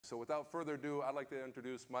So without further ado, I'd like to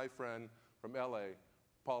introduce my friend from LA,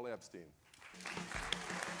 Paul Epstein.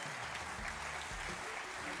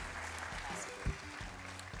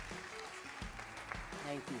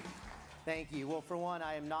 Thank you. Thank you. Well, for one,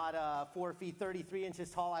 I am not 4 feet 33 inches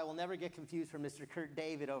tall. I will never get confused from Mr. Kurt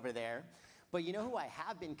David over there. But you know who I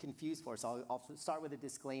have been confused for? So I'll start with a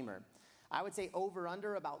disclaimer. I would say over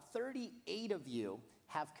under about 38 of you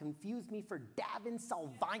have confused me for Davin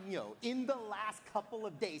Salvagno in the last couple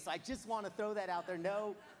of days. So I just want to throw that out there.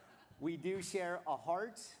 No, we do share a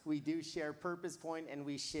heart, we do share purpose point, and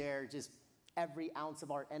we share just every ounce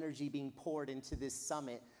of our energy being poured into this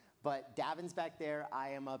summit. But Davin's back there, I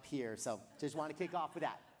am up here. So just want to kick off with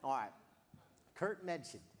that. All right. Kurt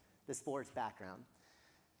mentioned the sports background.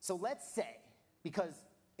 So let's say, because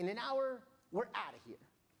in an hour, we're out of here.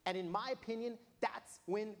 And in my opinion, that's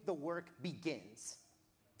when the work begins.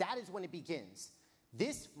 That is when it begins.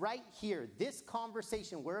 This right here, this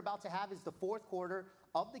conversation we're about to have is the fourth quarter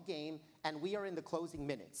of the game, and we are in the closing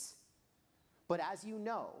minutes. But as you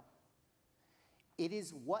know, it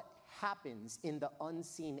is what happens in the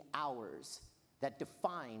unseen hours that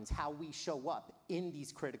defines how we show up in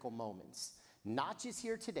these critical moments. Not just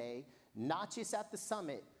here today, not just at the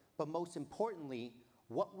summit, but most importantly,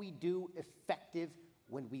 what we do effective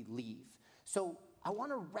when we leave. So I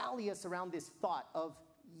want to rally us around this thought of,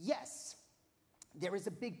 yes, there is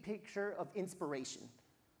a big picture of inspiration.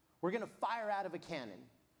 We're going to fire out of a cannon.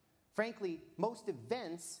 Frankly, most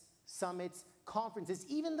events, summits, conferences,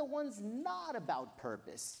 even the ones not about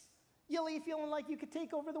purpose, you'll leave feeling like you could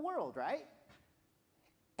take over the world, right?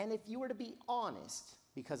 And if you were to be honest,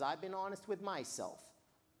 because I've been honest with myself,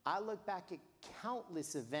 I look back at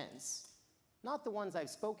countless events, not the ones I've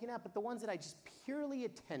spoken at, but the ones that I just purely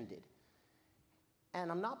attended. And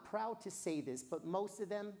I'm not proud to say this, but most of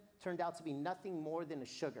them turned out to be nothing more than a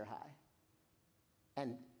sugar high.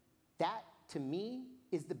 And that, to me,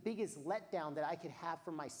 is the biggest letdown that I could have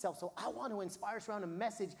for myself. So I want to inspire us around a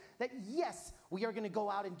message that, yes, we are going to go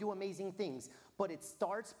out and do amazing things, but it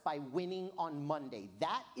starts by winning on Monday.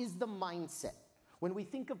 That is the mindset. When we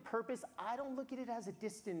think of purpose, I don't look at it as a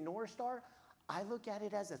distant North Star. I look at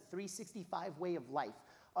it as a 365 way of life,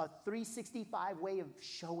 a 365 way of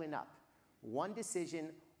showing up. One decision,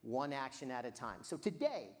 one action at a time. So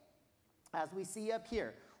today, as we see up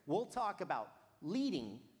here, we'll talk about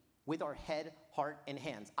leading with our head, heart, and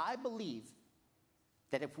hands. I believe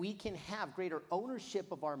that if we can have greater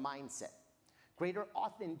ownership of our mindset, greater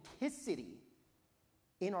authenticity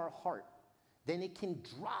in our heart, then it can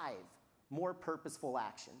drive more purposeful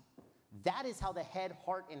action. That is how the head,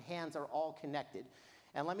 heart, and hands are all connected.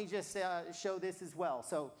 And let me just show this as well.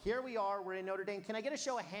 So here we are, we're in Notre Dame. Can I get a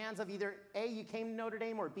show of hands of either A, you came to Notre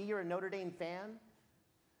Dame, or B, you're a Notre Dame fan?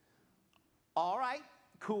 All right,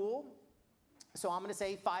 cool. So I'm going to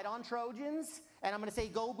say fight on Trojans, and I'm going to say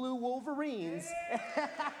go blue Wolverines.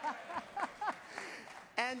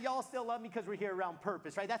 And y'all still love me because we're here around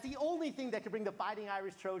purpose, right? That's the only thing that could bring the Fighting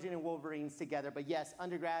Irish Trojan and Wolverines together. But yes,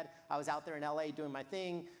 undergrad, I was out there in LA doing my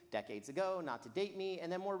thing decades ago, not to date me,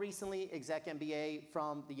 and then more recently, exec MBA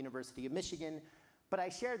from the University of Michigan. But I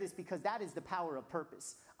share this because that is the power of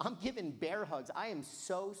purpose. I'm giving bear hugs. I am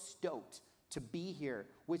so stoked to be here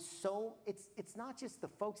with it's not just the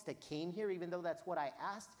folks that came here, even though that's what I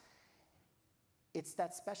asked. It's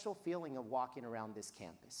that special feeling of walking around this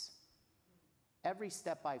campus. Every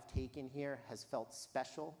step I've taken here has felt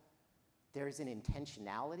special. There's an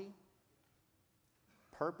intentionality.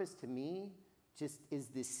 Purpose to me just is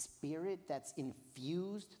this spirit that's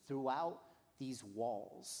infused throughout these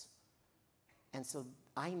walls. And so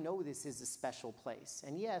I know this is a special place.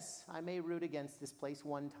 And yes, I may root against this place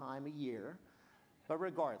one time a year, but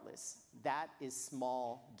regardless, that is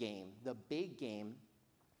small game. The big game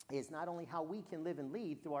is not only how we can live and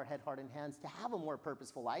lead through our head, heart, and hands to have a more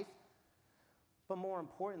purposeful life, but more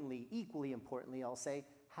importantly, equally importantly, I'll say,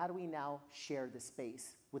 how do we now share the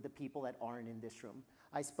space with the people that aren't in this room?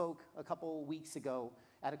 I spoke a couple weeks ago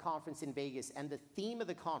at a conference in Vegas, and the theme of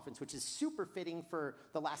the conference, which is super fitting for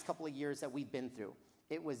the last couple of years that we've been through,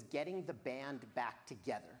 it was getting the band back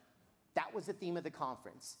together. That was the theme of the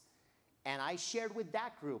conference. And I shared with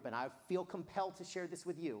that group, and I feel compelled to share this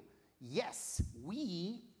with you. Yes,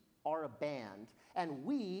 we are a band, and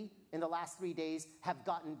we, in the last 3 days, have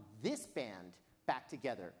gotten this band back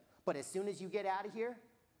together. But as soon as you get out of here,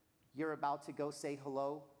 you're about to go say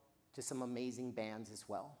hello to some amazing bands as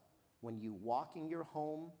well. When you walk in your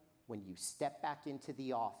home, when you step back into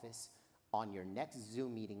the office, on your next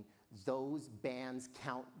Zoom meeting, those bands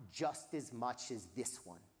count just as much as this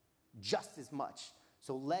one. Just as much.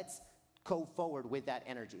 So let's go forward with that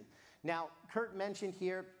energy. Now, Kurt mentioned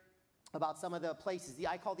here about some of the places.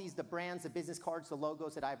 I call these the brands, the business cards, the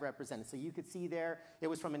logos that I've represented. So you could see there, it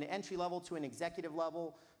was from an entry level to an executive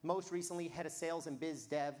level. Most recently, head of sales and biz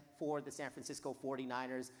dev for the San Francisco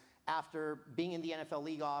 49ers. After being in the NFL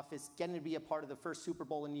league office, getting to be a part of the first Super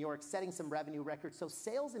Bowl in New York, setting some revenue records. So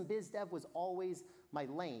sales and biz dev was always my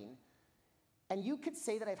lane. And you could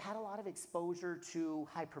say that I've had a lot of exposure to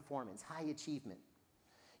high performance, high achievement.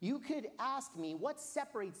 You could ask me what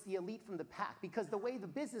separates the elite from the pack, because the way the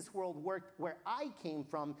business world worked where I came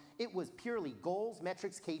from, it was purely goals,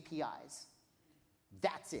 metrics, KPIs.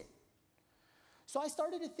 That's it. So I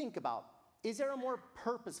started to think about, is there a more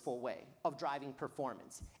purposeful way of driving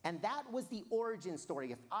performance? And that was the origin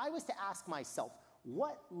story. If I was to ask myself,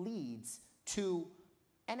 what leads to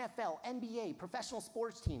NFL, NBA, professional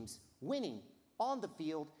sports teams winning on the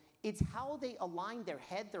field, it's how they align their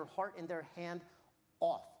head, their heart, and their hand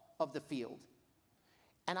off of the field.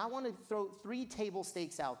 And I want to throw 3 table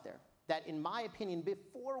stakes out there that, in my opinion,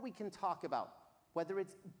 before we can talk about whether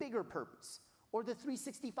it's bigger purpose or the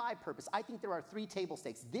 365 purpose, I think there are 3 table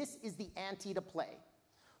stakes. This is the ante to play.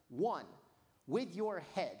 1, with your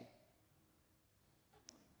head.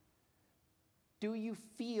 Do you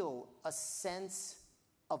feel a sense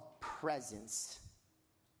of presence?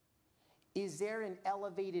 Is there an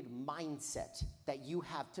elevated mindset that you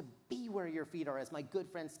have to be where your feet are? As my good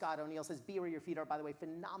friend Scott O'Neill says, Be Where Your Feet Are. By the way,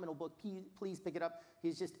 phenomenal book. Please pick it up.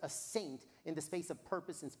 He's just a saint in the space of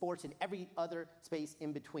purpose and sports and every other space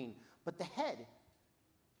in between. But the head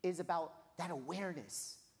is about that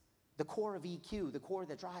awareness, the core of EQ, the core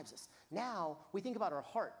that drives us. Now, we think about our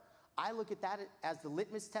heart. I look at that as the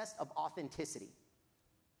litmus test of authenticity.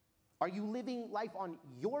 Are you living life on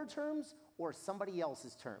your terms or somebody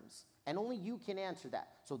else's terms? And only you can answer that.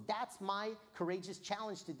 So that's my courageous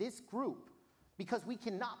challenge to this group, because we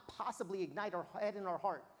cannot possibly ignite our head and our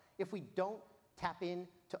heart if we don't tap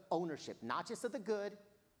into ownership, not just of the good,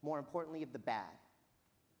 more importantly of the bad.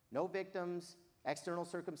 No victims, external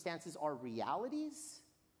circumstances are realities,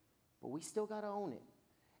 but we still got to own it.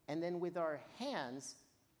 And then with our hands,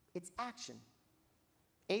 it's action.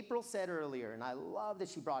 April said earlier, and I love that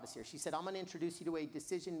she brought us here, she said, I'm going to introduce you to a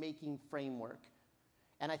decision-making framework.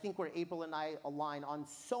 And I think where April and I align on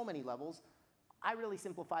so many levels, I really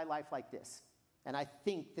simplify life like this. And I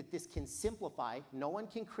think that this can simplify. No one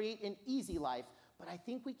can create an easy life, but I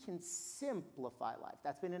think we can simplify life.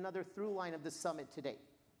 That's been another through line of the summit today.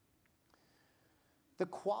 The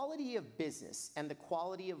quality of business and the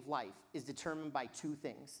quality of life is determined by 2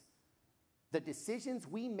 things: the decisions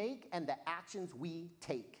we make and the actions we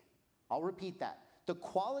take. I'll repeat that. The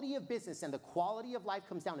quality of business and the quality of life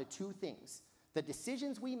comes down to 2 things: the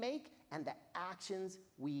decisions we make and the actions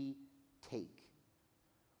we take.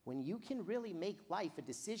 When you can really make life a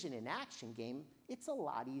decision and action game, it's a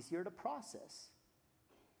lot easier to process.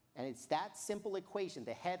 And it's that simple equation.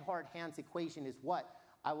 The head, heart, hands equation is what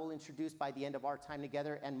I will introduce by the end of our time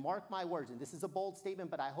together. And mark my words, and this is a bold statement,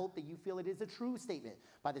 but I hope that you feel it is a true statement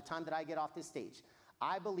by the time that I get off this stage.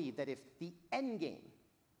 I believe that if the end game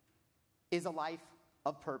is a life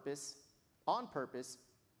of purpose, on purpose,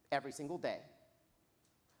 every single day,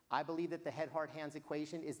 I believe that the head, heart, hands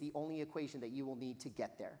equation is the only equation that you will need to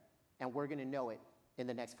get there. And we're going to know it in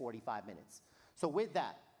the next 45 minutes. So with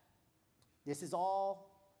that, this is all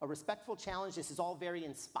a respectful challenge. This is all very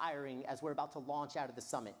inspiring as we're about to launch out of the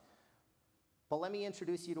summit. But let me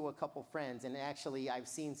introduce you to a couple friends. And actually, I've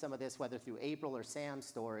seen some of this, whether through April or Sam's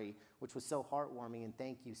story, which was so heartwarming. And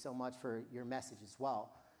thank you so much for your message as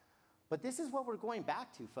well. But this is what we're going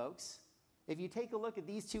back to, folks. If you take a look at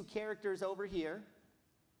these 2 characters over here,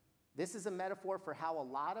 this is a metaphor for how a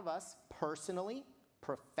lot of us personally,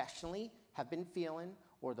 professionally have been feeling,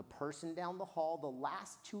 or the person down the hall. The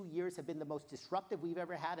last 2 years have been the most disruptive we've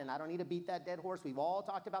ever had, and I don't need to beat that dead horse. We've all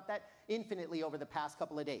talked about that infinitely over the past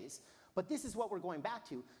couple of days. But this is what we're going back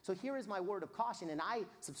to. So here is my word of caution, and I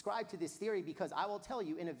subscribe to this theory because I will tell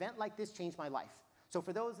you, an event like this changed my life. So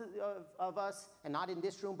for those of us, and not in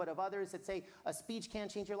this room, but of others that say a speech can't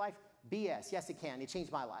change your life, BS. Yes, it can. It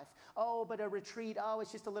changed my life. Oh, but a retreat, oh,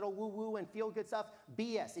 it's just a little woo-woo and feel-good stuff.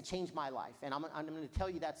 BS. It changed my life. And I'm going to tell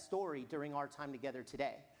you that story during our time together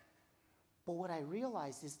today. But what I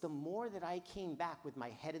realized is the more that I came back with my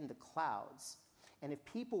head in the clouds, and if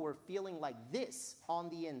people were feeling like this on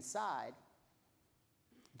the inside,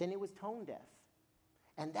 then it was tone deaf.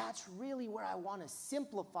 And that's really where I want to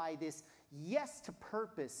simplify this, yes, to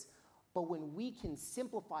purpose, but when we can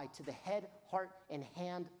simplify to the head, heart, and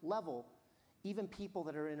hand level, even people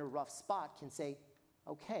that are in a rough spot can say,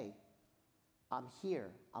 okay, I'm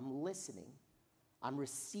here, I'm listening, I'm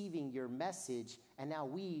receiving your message, and now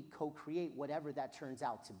we co-create whatever that turns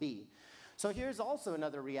out to be. So here's also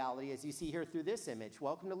another reality, as you see here through this image.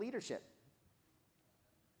 Welcome to leadership.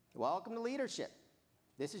 Welcome to leadership.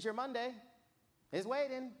 This is your Monday. It's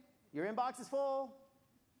waiting. Your inbox is full.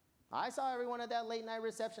 I saw everyone at that late night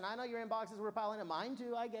reception. I know your inboxes were piling up. Mine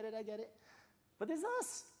too. I get it. But this is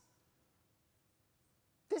us.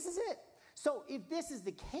 This is it. So if this is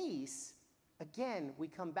the case, again, we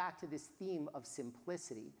come back to this theme of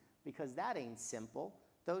simplicity, because that ain't simple.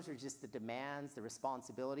 Those are just the demands, the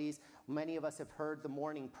responsibilities. Many of us have heard the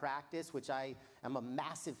morning practice, which I am a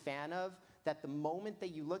massive fan of, that the moment that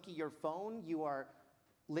you look at your phone, you are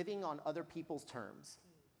living on other people's terms.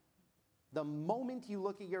 The moment you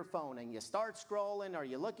look at your phone and you start scrolling, or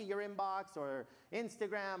you look at your inbox or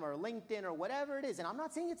Instagram or LinkedIn or whatever it is, and I'm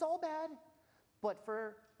not saying it's all bad, but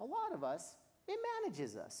for a lot of us, it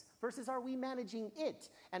manages us versus are we managing it?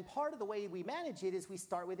 And part of the way we manage it is we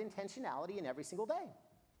start with intentionality in every single day.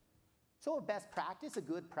 So a best practice, a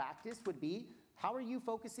good practice would be, how are you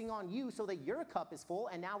focusing on you so that your cup is full,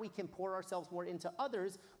 and now we can pour ourselves more into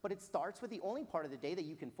others, but it starts with the only part of the day that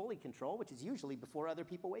you can fully control, which is usually before other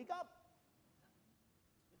people wake up.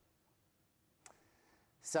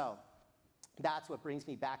 So that's what brings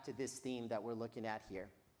me back to this theme that we're looking at here.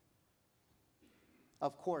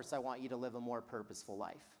 Of course, I want you to live a more purposeful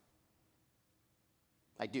life.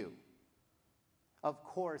 I do. Of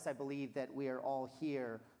course, I believe that we are all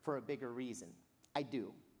here for a bigger reason. I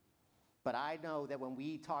do. But I know that when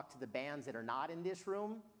we talk to the bands that are not in this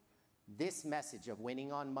room, this message of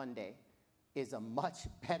winning on Monday is a much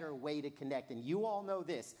better way to connect. And you all know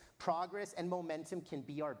this. Progress and momentum can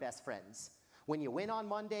be our best friends. When you win on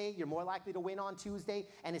Monday, you're more likely to win on Tuesday,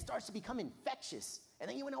 and it starts to become infectious. And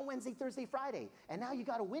then you win on Wednesday, Thursday, Friday. And now you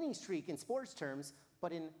got a winning streak in sports terms,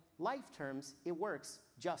 but in life terms, it works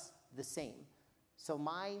just the same. So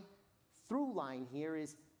my through line here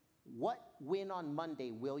is, what win on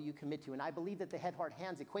Monday will you commit to? And I believe that the head, heart,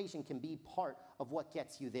 hands equation can be part of what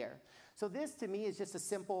gets you there. So this, to me, is just a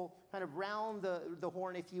simple kind of round the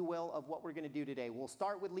horn, if you will, of what we're going to do today. We'll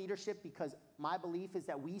start with leadership, because my belief is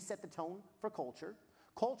that we set the tone for culture.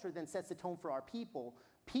 Culture then sets the tone for our people.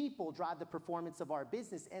 People drive the performance of our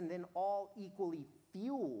business, and then all equally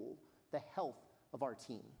fuel the health of our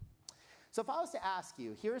team. So if I was to ask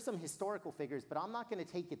you, here are some historical figures, but I'm not going to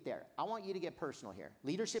take it there. I want you to get personal here.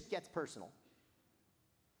 Leadership gets personal.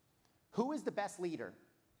 Who is the best leader,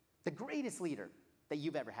 the greatest leader that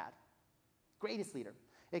you've ever had? Greatest leader.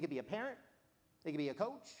 It could be a parent. It could be a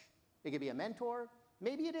coach. It could be a mentor.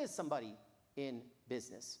 Maybe it is somebody in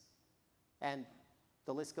business. And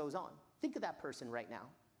the list goes on. Think of that person right now.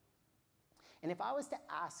 And if I was to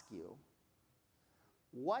ask you,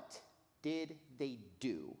 what did they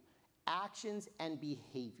do? Actions and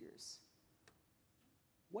behaviors.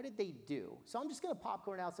 What did they do? So I'm just going to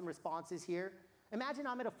popcorn out some responses here. Imagine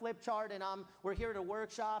I'm at a flip chart and we're here at a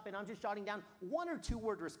workshop and I'm just jotting down 1 or 2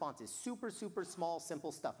 word responses. Super, super small,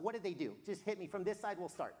 simple stuff. What did they do? Just hit me. From this side, we'll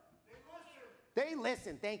start. They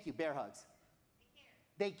listen. Thank you. Bear hugs.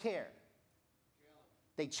 They care.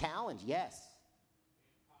 They challenge. Yes.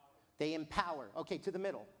 They empower. Okay, to the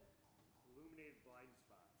middle.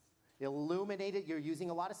 Illuminated, you're using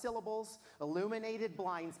a lot of syllables. Illuminated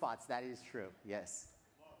blind spots, that is true, yes.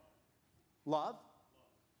 Love?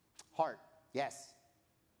 Heart, yes.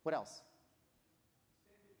 What else?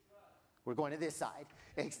 Extended trust. We're going to this side.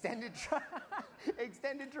 Extended trust.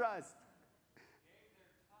 Extended trust. Gave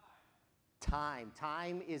their time.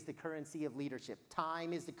 Time is the currency of leadership.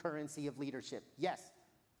 Time is the currency of leadership. Yes.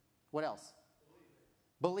 What else?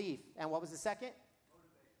 Belief. And what was the second?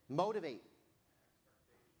 Motivate.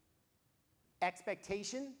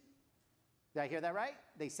 Expectation. Did I hear that right?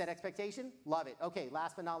 They set expectation. Love it. Okay,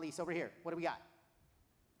 last but not least, over here. What do we got?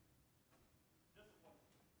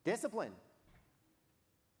 Discipline.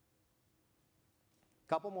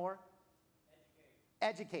 Couple more.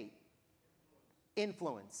 Educate.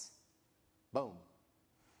 Influence. Boom.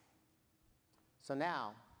 So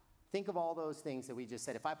now, think of all those things that we just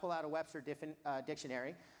said. If I pull out a Webster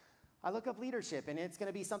dictionary, I look up leadership, and it's going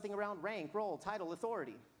to be something around rank, role, title,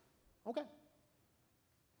 authority. Okay.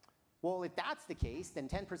 Well, if that's the case, then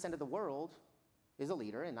 10% of the world is a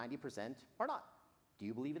leader and 90% are not. Do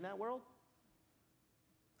you believe in that world?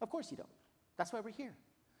 Of course you don't. That's why we're here.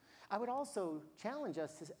 I would also challenge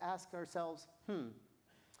us to ask ourselves,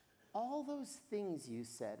 all those things you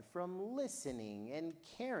said, from listening and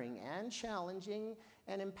caring and challenging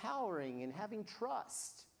and empowering and having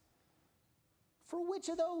trust, for which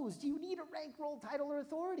of those do you need a rank, role, title, or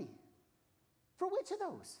authority? For which of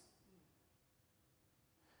those?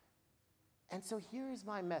 And so here is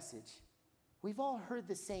my message. We've all heard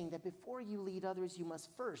the saying that before you lead others, you must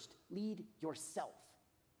first lead yourself.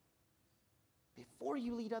 before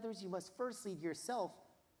you lead others, you must first lead yourself,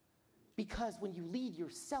 because when you lead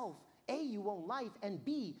yourself, A, you own life, and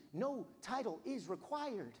B, no title is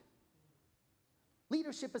required.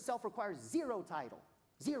 Leadership itself requires zero title,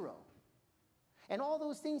 zero. And all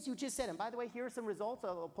those things you just said, and by the way, here are some results.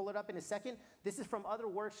 I'll pull it up in a second. This is from other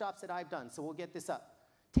workshops that I've done, so we'll get this up.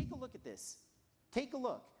 Take a look at this. Take a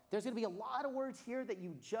look. There's going to be a lot of words here that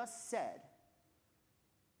you just said.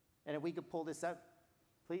 And if we could pull this up,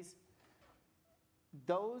 please.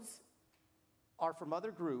 Those are from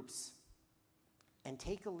other groups. And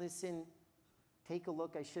take a listen, take a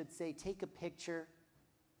look, I should say, take a picture,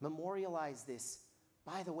 memorialize this.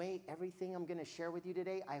 By the way, everything I'm going to share with you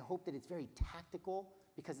today, I hope that it's very tactical,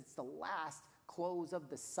 because it's the last close of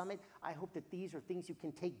the summit. I hope that these are things you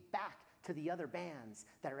can take back to the other bands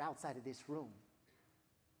that are outside of this room.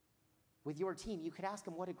 With your team, you could ask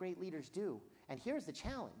them, what do great leaders do? And here's the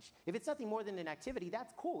challenge. If it's nothing more than an activity,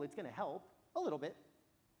 that's cool. It's going to help a little bit,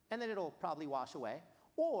 and then it'll probably wash away.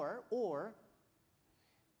 Or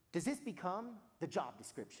does this become the job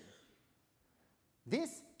description?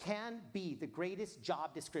 This can be the greatest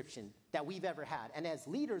job description that we've ever had. And as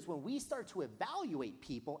leaders, when we start to evaluate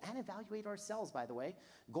people, and evaluate ourselves, by the way,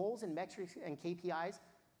 goals and metrics and KPIs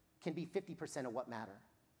can be 50% of what matter.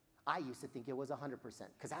 I used to think it was 100%,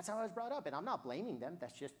 because that's how I was brought up, and I'm not blaming them.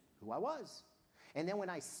 That's just who I was. And then when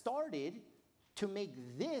I started to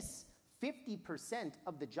make this 50%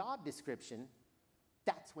 of the job description,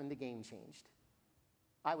 that's when the game changed.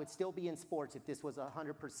 I would still be in sports if this was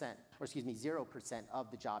 100%, or 0%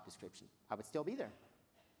 of the job description. I would still be there.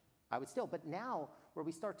 I would still. But now, where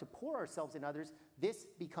we start to pour ourselves in others, this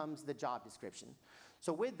becomes the job description.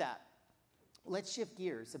 So with that, let's shift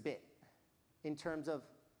gears a bit in terms of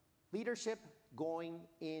leadership going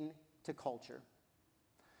into culture.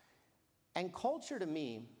 And culture, to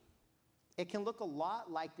me, it can look a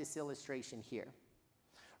lot like this illustration here.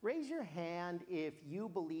 Raise your hand if you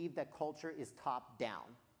believe that culture is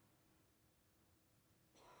top-down.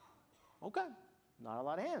 Okay, not a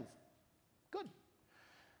lot of hands. Good.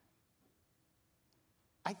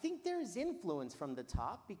 I think there is influence from the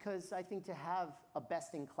top, because I think to have a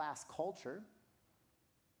best-in-class culture,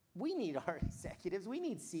 we need our executives, we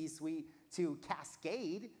need C-suite to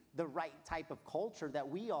cascade the right type of culture that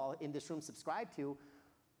we all in this room subscribe to.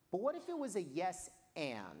 But what if it was a yes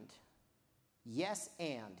and? Yes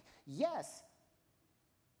and. Yes,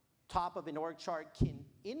 top of an org chart can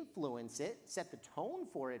influence it, set the tone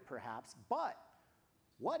for it perhaps, but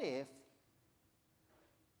what if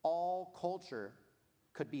all culture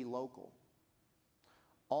could be local?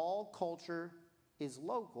 All culture is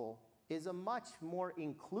local is a much more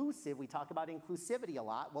inclusive, we talk about inclusivity a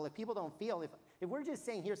lot. Well, if people don't feel, if we're just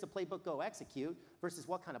saying, here's the playbook, go execute, versus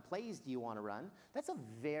what kind of plays do you want to run, that's a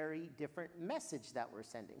very different message that we're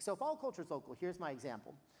sending. So if all culture is local, here's my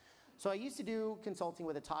example. So I used to do consulting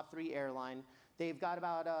with a top 3 airline. They've got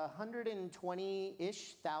about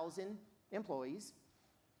 120-ish thousand employees,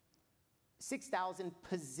 6,000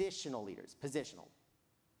 positional leaders, positional.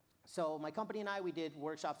 So my company and I, we did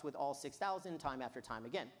workshops with all 6,000 time after time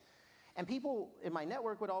again. And people in my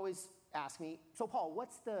network would always ask me, so Paul,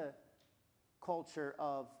 what's the culture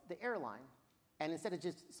of the airline? And instead of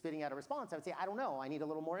just spitting out a response, I would say, I don't know, I need a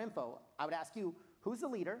little more info. I would ask you, who's the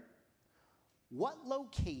leader? What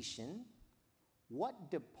location?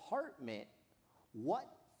 What department? What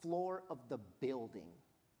floor of the building?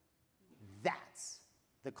 That's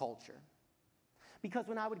the culture. Because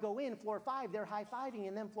when I would go in, floor 5, they're high-fiving,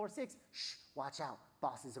 and then floor 6, shh, watch out,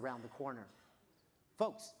 boss is around the corner.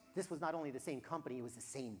 Folks, this was not only the same company, it was the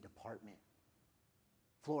same department.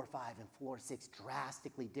 Floor 5 and floor 6,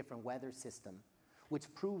 drastically different weather system, which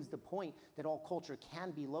proves the point that all culture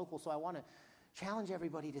can be local. So I want to challenge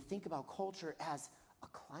everybody to think about culture as a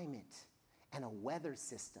climate and a weather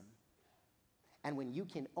system. And when you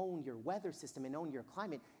can own your weather system and own your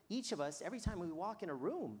climate, each of us, every time we walk in a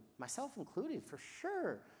room, myself included for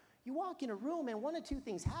sure, you walk in a room and one of two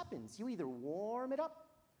things happens. You either warm it up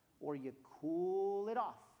or you cool it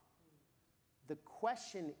off. The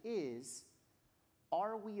question is,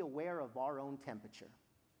 are we aware of our own temperature?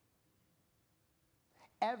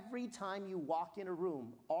 Every time you walk in a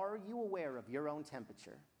room, are you aware of your own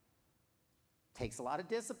temperature? Takes a lot of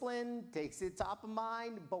discipline, takes it top of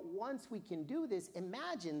mind, but once we can do this,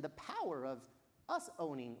 imagine the power of us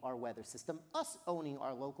owning our weather system, us owning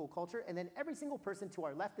our local culture, and then every single person to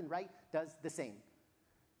our left and right does the same.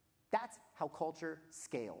 That's how culture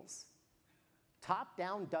scales.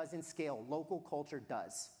 Top-down doesn't scale, local culture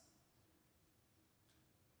does.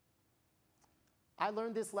 I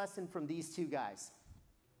learned this lesson from these two guys.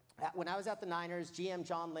 When I was at the Niners, GM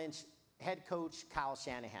John Lynch head coach Kyle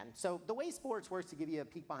Shanahan. So the way sports works, to give you a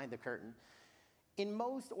peek behind the curtain, in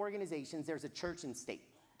most organizations, there's a church and state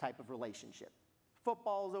type of relationship.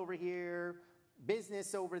 Football's over here,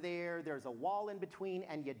 business over there, there's a wall in between,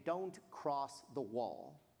 and you don't cross the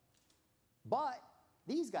wall. But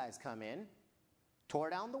these guys come in, tore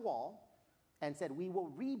down the wall, and said, we will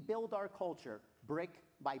rebuild our culture brick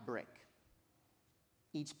by brick.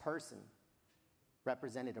 Each person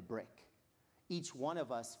represented a brick. Each one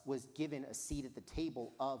of us was given a seat at the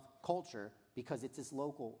table of culture because it's as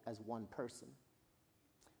local as one person.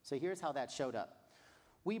 So here's how that showed up.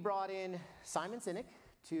 We brought in Simon Sinek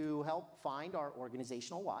to help find our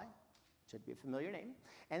organizational why. Should be a familiar name.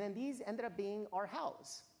 And then these ended up being our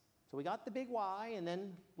hows. So we got the big why, and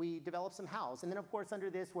then we developed some hows. And then, of course, under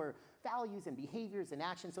this were values and behaviors and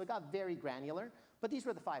actions. So it got very granular. But these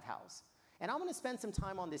were the 5 hows. And I'm going to spend some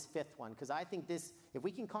time on this 5th one, because I think this, if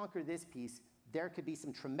we can conquer this piece, there could be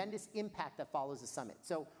some tremendous impact that follows the summit.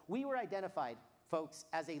 So we were identified, folks,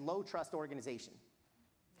 as a low-trust organization.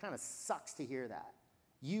 Kind of sucks to hear that.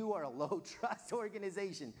 You are a low-trust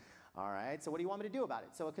organization. All right, so what do you want me to do about it?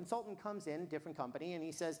 So a consultant comes in, different company, and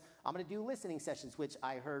he says, I'm going to do listening sessions, which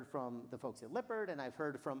I heard from the folks at Lippert, and I've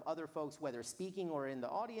heard from other folks, whether speaking or in the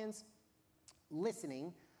audience.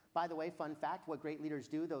 Listening, by the way, fun fact, what great leaders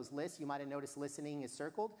do, those lists, you might have noticed listening is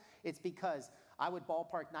circled. It's because I would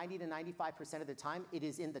ballpark 90 to 95% of the time, it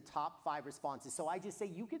is in the top 5 responses. So I just say,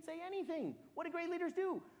 you could say anything. What do great leaders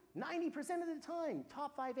do? 90% of the time,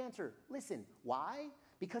 top 5 answer, listen. Why?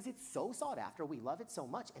 Because it's so sought after, we love it so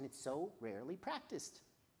much, and it's so rarely practiced.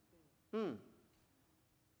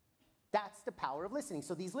 That's the power of listening.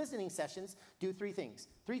 So these listening sessions do 3 things,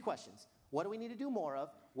 3 questions. What do we need to do more of?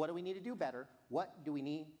 What do we need to do better? What do we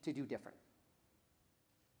need to do different?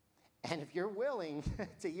 And if you're willing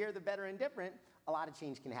to hear the better and different, a lot of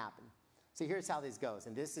change can happen. So here's how this goes,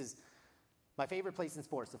 and this is my favorite place in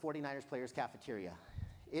sports, the 49ers Players Cafeteria.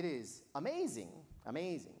 It is amazing,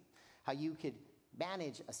 amazing how you could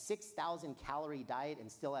manage a 6,000 calorie diet and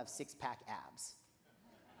still have 6-pack abs.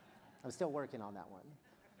 I'm still working on that one.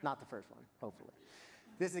 Not the first one, hopefully.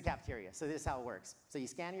 This is a cafeteria, so this is how it works. So you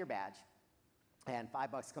scan your badge, and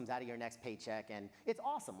 $5 comes out of your next paycheck, and it's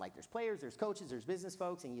awesome. Like, there's players, there's coaches, there's business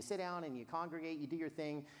folks, and you sit down and you congregate, you do your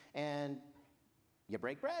thing, and you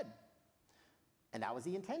break bread. And that was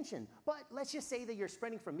the intention. But let's just say that you're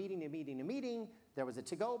sprinting from meeting to meeting to meeting. There was a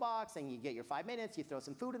to-go box, and you get your 5 minutes, you throw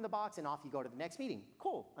some food in the box, and off you go to the next meeting.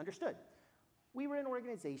 Cool, understood. We were an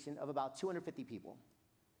organization of about 250 people.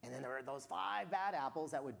 And then there were those 5 bad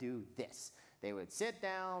apples that would do this. They would sit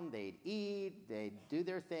down, they'd eat, they'd do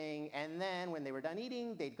their thing, and then when they were done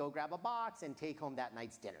eating, they'd go grab a box and take home that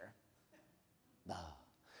night's dinner.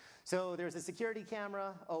 So there's a security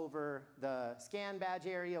camera over the scan badge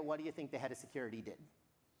area. What do you think the head of security did?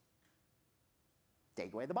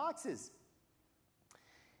 Take away the boxes.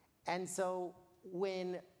 And so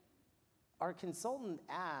when our consultant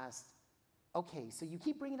asked, okay, so you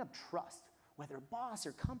keep bringing up trust, whether boss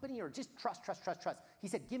or company or just trust. He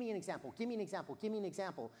said, give me an example, give me an example, give me an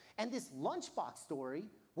example. And this lunchbox story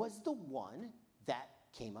was the one that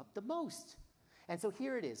came up the most. And so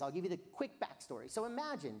here it is. I'll give you the quick backstory. So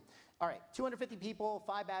imagine, all right, 250 people,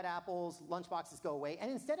 5 bad apples, lunchboxes go away.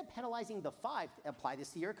 And instead of penalizing the 5, apply this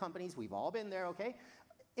to your companies, we've all been there, okay?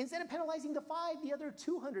 Instead of penalizing the 5, the other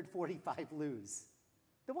 245 lose.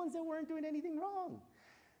 The ones that weren't doing anything wrong.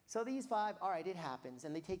 So these 5, all right, it happens,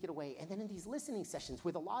 and they take it away. And then in these listening sessions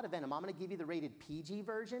with a lot of venom, I'm going to give you the rated PG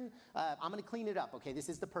version. I'm going to clean it up, okay? This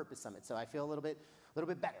is the Purpose Summit, so I feel a little bit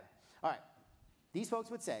better. All right, these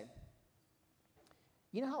folks would say,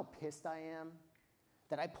 you know how pissed I am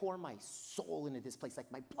that I pour my soul into this place,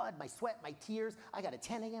 like my blood, my sweat, my tears. I got a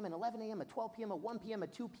 10 a.m., an 11 a.m., a 12 p.m., a 1 p.m., a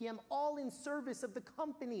 2 p.m., all in service of the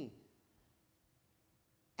company.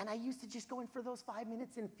 And I used to just go in for those 5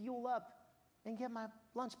 minutes and fuel up and get my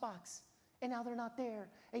lunchbox. And now they're not there.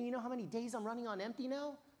 And you know how many days I'm running on empty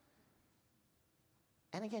now?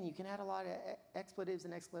 And again, you can add a lot of expletives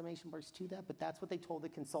and exclamation marks to that, but that's what they told the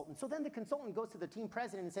consultant. So then the consultant goes to the team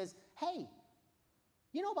president and says, hey,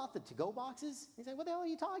 you know about the to-go boxes? He's like, what the hell are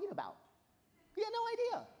you talking about? He had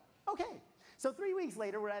no idea. Okay. So 3 weeks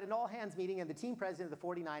later, we're at an all-hands meeting, and the team president of the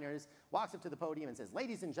 49ers walks up to the podium and says,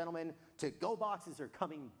 ladies and gentlemen, to-go boxes are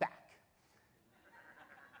coming back.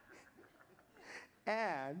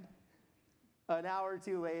 And an hour or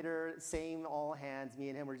 2 later, same all hands, me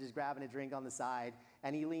and him were just grabbing a drink on the side,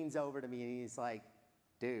 and he leans over to me and he's like,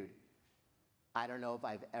 dude, I don't know if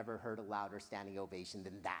I've ever heard a louder standing ovation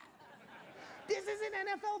than that. This is an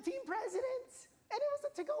NFL team president, and it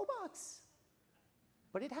was a to-go box.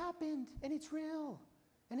 But it happened, and it's real,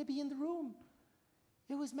 and it'd be in the room.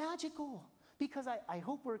 It was magical because I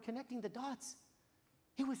hope we're connecting the dots.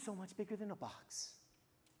 It was so much bigger than a box.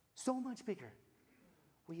 So much bigger.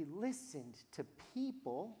 We listened to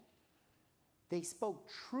people. They spoke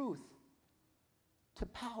truth to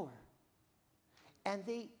power. And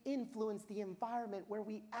they influenced the environment where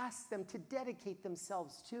we asked them to dedicate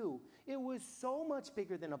themselves to. It was so much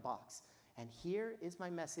bigger than a box. And here is my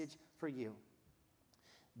message for you.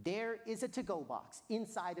 There is a to-go box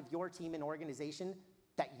inside of your team and organization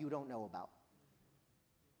that you don't know about.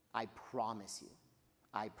 I promise you.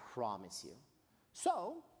 I promise you.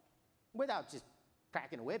 So, without just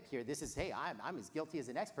cracking a whip here, this is, hey, I'm as guilty as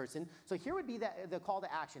the next person. So here would be the call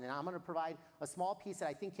to action, and I'm going to provide a small piece that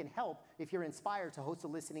I think can help if you're inspired to host a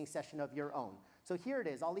listening session of your own. So here it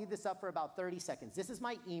is. I'll leave this up for about 30 seconds. This is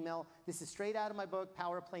my email. This is straight out of my book,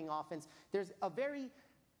 Power of Playing Offense.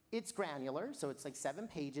 It's granular, so it's like 7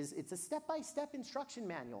 pages. It's a step-by-step instruction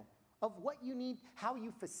manual of what you need, how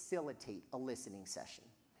you facilitate a listening session.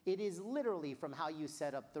 It is literally from how you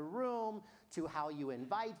set up the room to how you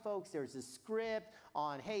invite folks. There's a script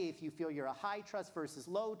on, hey, if you feel you're a high trust versus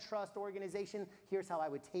low trust organization, here's how I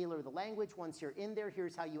would tailor the language. Once you're in there,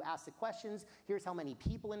 here's how you ask the questions. Here's how many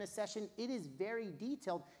people in a session. It is very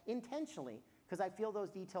detailed intentionally because I feel those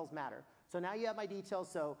details matter. So now you have my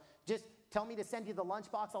details. So just tell me to send you the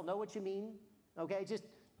lunchbox. I'll know what you mean. Okay, just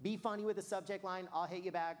be funny with the subject line. I'll hit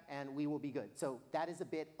you back, and we will be good. So that is a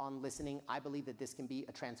bit on listening. I believe that this can be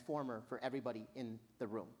a transformer for everybody in the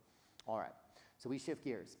room. All right, so we shift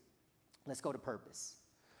gears. Let's go to purpose.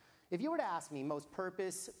 If you were to ask me most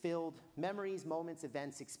purpose-filled memories, moments,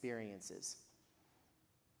 events, experiences,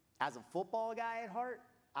 as a football guy at heart,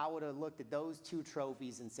 I would have looked at those 2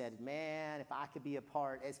 trophies and said, man, if I could be a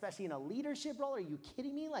part, especially in a leadership role, are you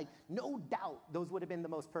kidding me? Like, no doubt those would have been the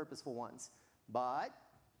most purposeful ones. But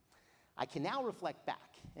I can now reflect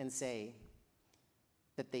back and say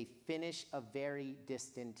that they finish a very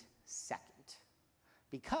distant second.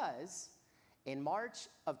 Because in March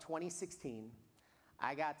of 2016,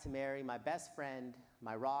 I got to marry my best friend,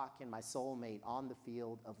 my rock, and my soulmate on the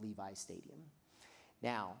field of Levi Stadium.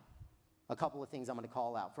 Now, a couple of things I'm going to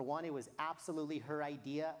call out. For one, it was absolutely her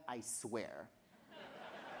idea, I swear.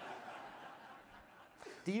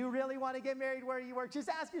 Do you really want to get married where you work? Just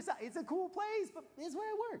ask yourself. It's a cool place, but it's where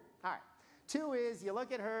I work. All right. 2 is, you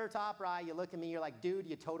look at her, top right, you look at me, you're like, dude,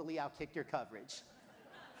 you totally outkicked your coverage.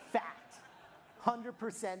 Fact.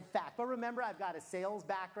 100% fact. But remember, I've got a sales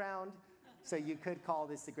background, so you could call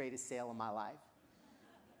this the greatest sale of my life.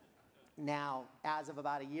 Now, as of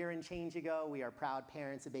about a year and change ago, we are proud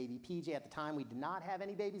parents of baby PJ. At the time, we did not have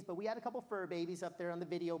any babies, but we had a couple fur babies up there on the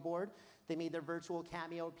video board. They made their virtual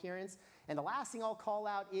cameo appearance. And the last thing I'll call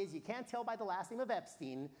out is, you can't tell by the last name of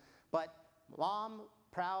Epstein, but mom,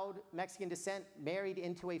 proud Mexican descent, married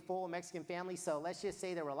into a full Mexican family. So let's just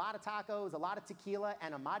say there were a lot of tacos, a lot of tequila,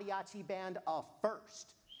 and a mariachi band, a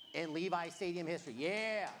first in Levi Stadium history.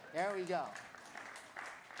 Yeah, there we go.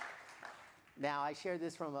 Now, I share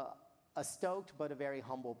this from a stoked but a very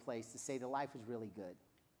humble place to say the life was really good.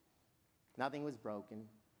 Nothing was broken.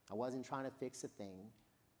 I wasn't trying to fix a thing.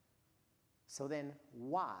 So then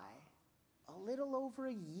why, a little over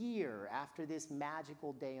a year after this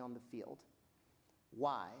magical day on the field,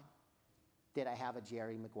 why did I have a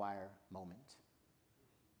Jerry Maguire moment?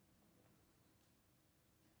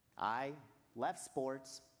 I left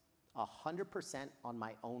sports 100% on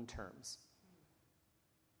my own terms.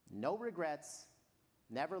 No regrets,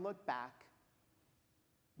 never looked back,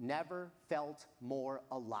 never felt more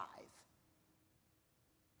alive.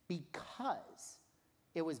 Because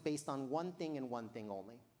it was based on one thing and one thing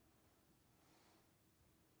only.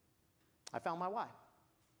 I found my why.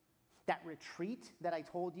 That retreat that I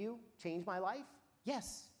told you changed my life?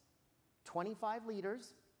 Yes. 25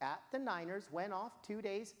 leaders at the Niners went off 2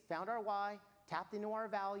 days, found our why, tapped into our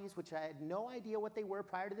values, which I had no idea what they were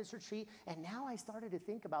prior to this retreat. And now I started to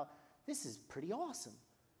think about, this is pretty awesome.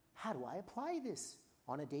 How do I apply this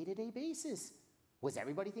on a day-to-day basis? Was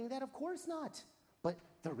everybody thinking that? Of course not. But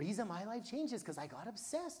the reason my life changed is because I got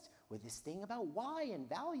obsessed with this thing about why and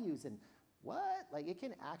values and what? Like, it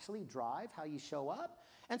can actually drive how you show up.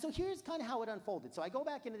 And so here's kind of how it unfolded. So I go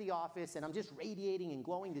back into the office and I'm just radiating and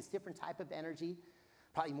glowing this different type of energy,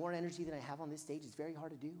 probably more energy than I have on this stage. It's very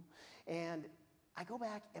hard to do. And I go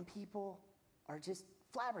back and people are just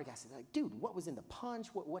flabbergasted. They're like, dude, what was in the punch?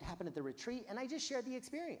 What happened at the retreat? And I just shared the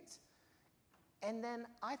experience. And then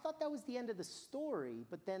I thought that was the end of the story.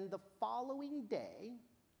 But then the following day,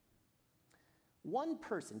 one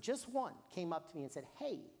person, just one, came up to me and said,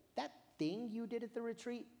 hey, that thing you did at the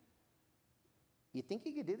retreat, you think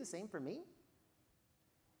you could do the same for me?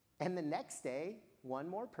 And the next day, one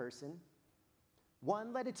more person,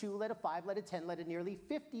 1 led to 2, led to 5, led to 10, led to nearly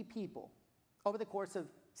 50 people over the course of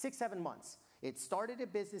 6, 7 months. It started a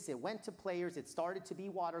business, it went to players, it started to be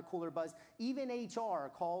water cooler buzz. Even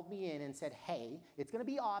HR called me in and said, hey, it's gonna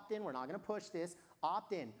be opt-in, we're not gonna push this,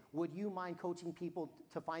 opt-in. Would you mind coaching people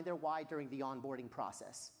to find their why during the onboarding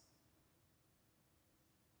process?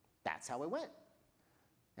 That's how it went.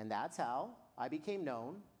 And that's how I became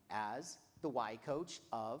known as the why coach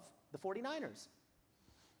of the 49ers.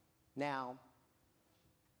 Now,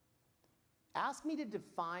 ask me to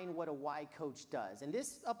define what a why coach does. And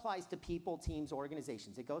this applies to people, teams,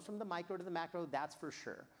 organizations. It goes from the micro to the macro, that's for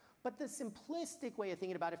sure. But the simplistic way of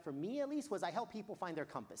thinking about it, for me at least, was I help people find their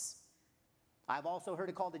compass. I've also heard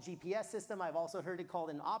it called a GPS system. I've also heard it called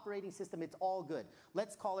an operating system. It's all good.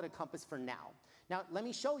 Let's call it a compass for now. Now, let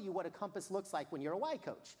me show you what a compass looks like when you're a why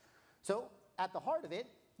coach. So at the heart of it,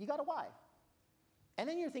 you got a why. And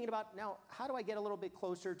then you're thinking about, now, how do I get a little bit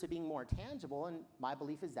closer to being more tangible? And my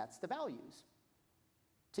belief is that's the values.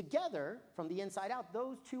 Together, from the inside out,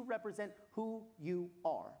 those two represent who you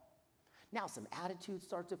are. Now, some attitudes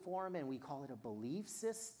start to form, and we call it a belief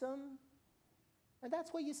system. And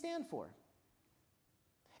that's what you stand for.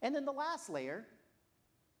 And then the last layer,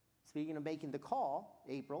 speaking of making the call,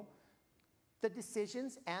 April, the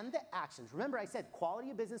decisions and the actions. Remember I said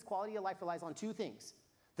quality of business, quality of life relies on 2 things.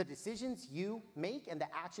 The decisions you make and the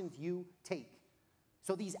actions you take.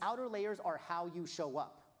 So these outer layers are how you show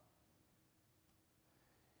up.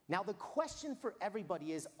 Now the question for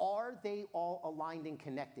everybody is, are they all aligned and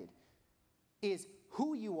connected? Is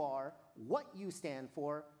who you are, what you stand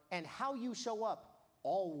for, and how you show up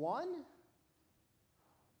all one?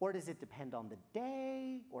 Or does it depend on the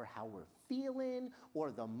day, or how we're feeling,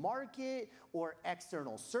 or the market, or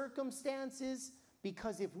external circumstances?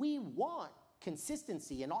 Because if we want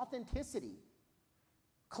consistency and authenticity,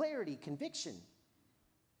 clarity, conviction,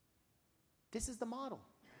 this is the model.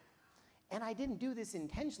 And I didn't do this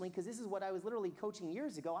intentionally because this is what I was literally coaching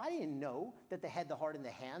years ago. I didn't know that the head, the heart, and the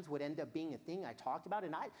hands would end up being a thing I talked about.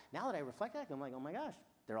 And now that I reflect back, I'm like, oh my gosh,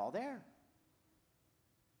 they're all there.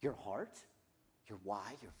 Your heart, your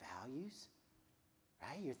why, your values,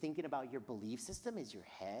 right? You're thinking about your belief system is your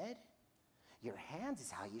head. Your hands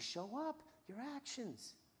is how you show up, your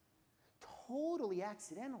actions. Totally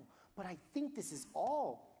accidental. But I think this is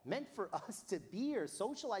all meant for us to be here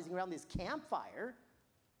socializing around this campfire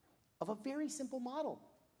of a very simple model.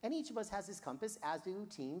 And each of us has this compass, as do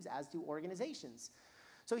teams, as do organizations.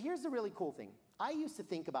 So here's the really cool thing. I used to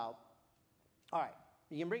think about, all right,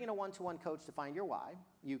 you can bring in a one-to-one coach to find your why.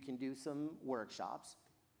 You can do some workshops.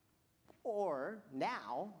 Or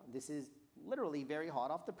now, this is literally very hot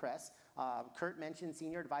off the press, Kurt mentioned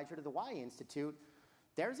Senior Advisor to the Why Institute.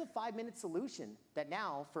 There's a 5-minute solution that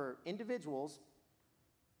now, for individuals,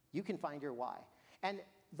 you can find your why. And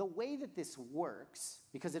the way that this works,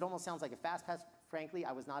 because it almost sounds like a fast pass, frankly,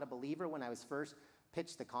 I was not a believer when I was first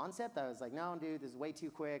pitched the concept. I was like, no, dude, this is way too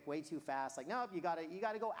quick, way too fast. Like, nope, you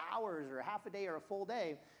gotta go hours or half a day or a full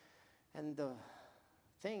day. And the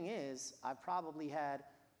thing is, I've probably had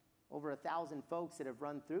over 1,000 folks that have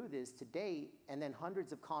run through this to date, and then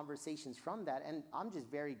hundreds of conversations from that. And I'm just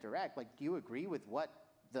very direct. Like, do you agree with what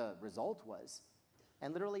the result was?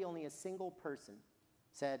 And literally only a single person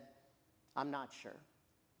said, I'm not sure.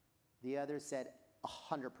 The others said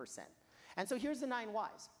 100%. And so here's the 9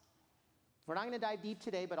 whys. We're not going to dive deep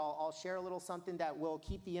today, but I'll share a little something that will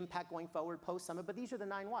keep the impact going forward post-summit. But these are the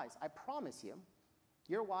 9 whys. I promise you,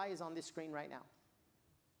 your why is on this screen right now.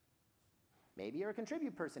 Maybe you're a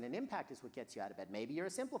contribute person, and impact is what gets you out of bed. Maybe you're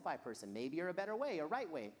a simplify person. Maybe you're a better way, a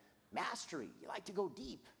right way. Mastery, you like to go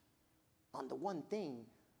deep on the one thing,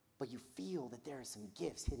 but you feel that there are some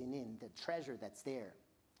gifts hidden in the treasure that's there.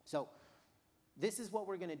 So this is what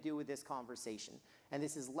we're going to do with this conversation. And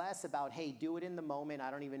this is less about, hey, do it in the moment. I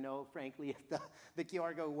don't even know, frankly, if the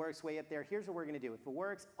QR code works way up there. Here's what we're going to do. If it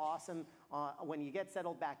works, awesome. When you get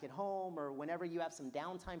settled back at home or whenever you have some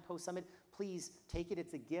downtime post-summit, please take it.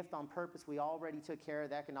 It's a gift on purpose. We already took care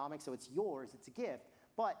of the economics, so it's yours. It's a gift.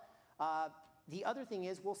 But the other thing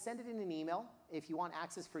is we'll send it in an email if you want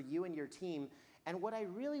access for you and your team. And what I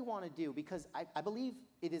really want to do, because I believe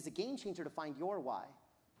it is a game changer to find your why,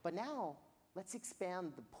 but now let's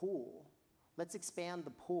expand the pool. Let's expand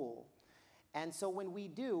the pool. And so when we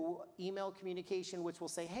do email communication, which will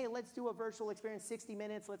say, hey, let's do a virtual experience, 60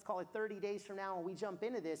 minutes, let's call it 30 days from now, and we jump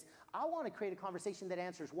into this, I want to create a conversation that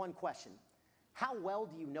answers one question. How well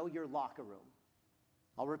do you know your locker room?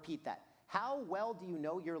 I'll repeat that. How well do you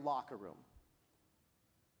know your locker room?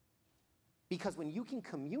 Because when you can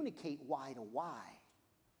communicate why to why,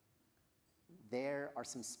 there are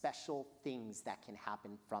some special things that can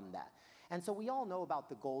happen from that. And so we all know about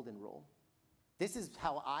the golden rule. This is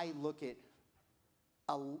how I look at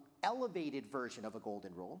an elevated version of a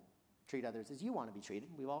golden rule. Treat others as you want to be treated.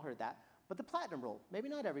 We've all heard that. But the platinum rule, maybe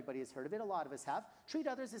not everybody has heard of it. A lot of us have. Treat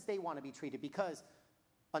others as they want to be treated, because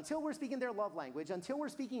until we're speaking their love language, until we're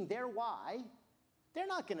speaking their why, they're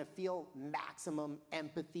not going to feel maximum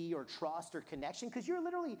empathy or trust or connection, because you're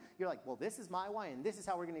like, well, this is my why, and this is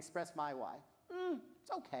how we're going to express my why.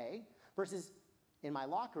 It's okay. Versus in my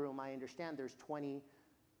locker room, I understand there's 20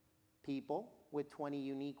 people with 20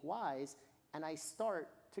 unique whys, and I start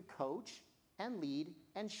to coach and lead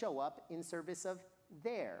and show up in service of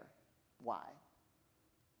their why.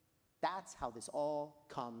 That's how this all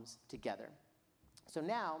comes together. So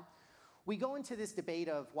now we go into this debate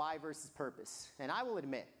of why versus purpose. And I will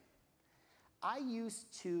admit, I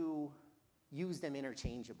used to use them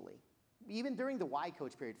interchangeably. Even during the why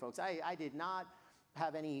coach period, folks, I did not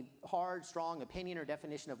have any hard, strong opinion or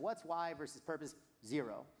definition of what's why versus purpose.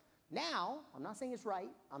 Zero. Now, I'm not saying it's right.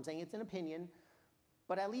 I'm saying it's an opinion.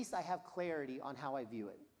 But at least I have clarity on how I view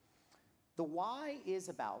it. The why is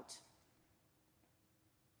about,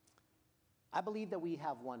 I believe that we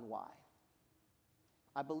have one why.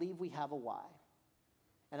 I believe we have a why.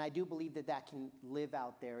 And I do believe that that can live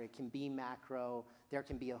out there. It can be macro. There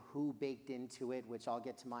can be a who baked into it, which I'll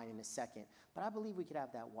get to mine in a second. But I believe we could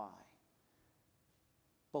have that why.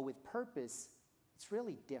 But with purpose, it's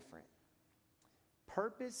really different.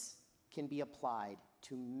 Purpose can be applied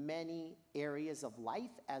to many areas of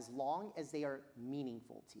life as long as they are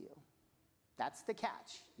meaningful to you. That's the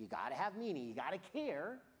catch. You got to have meaning. You got to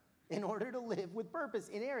care in order to live with purpose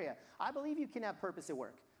in area. I believe you can have purpose at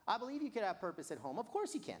work. I believe you can have purpose at home. Of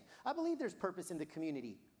course you can. I believe there's purpose in the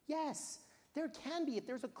community. Yes, there can be. If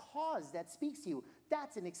there's a cause that speaks to you,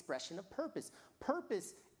 that's an expression of purpose.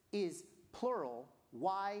 Purpose is plural.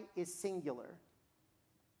 Why is singular.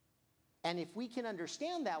 And if we can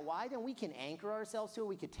understand that why, then we can anchor ourselves to it.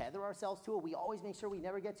 We could tether ourselves to it. We always make sure we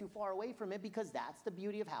never get too far away from it, because that's the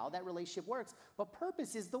beauty of how that relationship works. But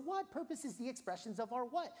purpose is the what? Purpose is the expressions of our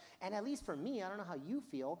what? And at least for me, I don't know how you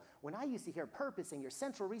feel, when I used to hear purpose and your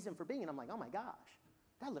central reason for being, and I'm like, oh my gosh,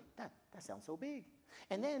 that sounds so big.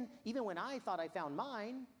 And then even when I thought I found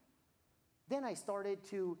mine, then I started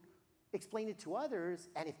to explain it to others,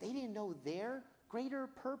 and if they didn't know their greater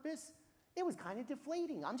purpose, it was kind of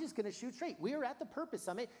deflating. I'm just going to shoot straight. We're at the Purpose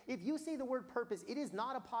Summit. If you say the word purpose, it is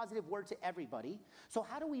not a positive word to everybody. So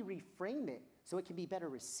how do we reframe it so it can be better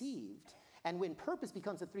received? And when purpose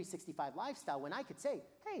becomes a 365 lifestyle, when I could say,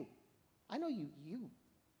 hey, I know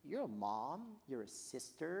you're a mom, you're a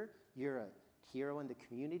sister, you're a hero in the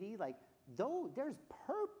community. Like, though there's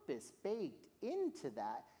purpose baked into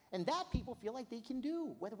that, and that people feel like they can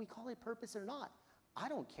do, whether we call it purpose or not. I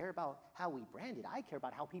don't care about how we brand it. I care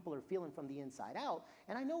about how people are feeling from the inside out.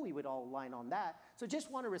 And I know we would all align on that. So just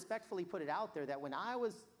want to respectfully put it out there that when I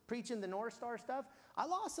was preaching the North Star stuff, I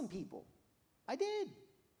lost some people. I did.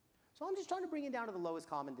 So I'm just trying to bring it down to the lowest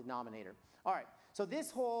common denominator. All right. So this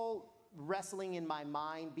whole wrestling in my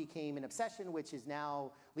mind became an obsession, which is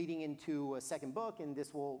now leading into a second book. And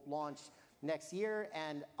this will launch next year.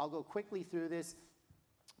 And I'll go quickly through this.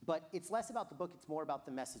 But it's less about the book, it's more about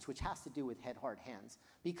the message, which has to do with head, heart, hands.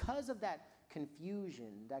 Because of that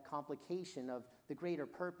confusion, that complication of the greater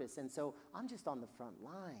purpose. And so I'm just on the front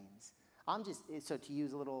lines. So to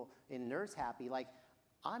use a little in Nurse Happy, like,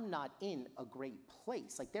 I'm not in a great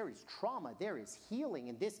place. Like, there is trauma, there is healing.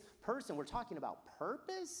 And this person, we're talking about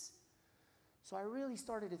purpose? So I really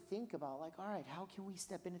started to think about, like, all right, how can we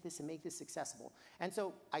step into this and make this accessible? And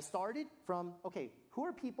so I started from, okay, who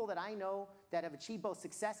are people that I know that have achieved both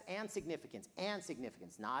success and significance? And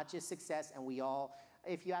significance, not just success. And we all,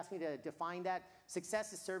 if you ask me to define that,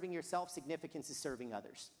 success is serving yourself, significance is serving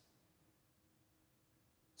others.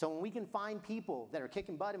 So when we can find people that are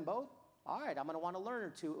kicking butt in both, all right, I'm going to want to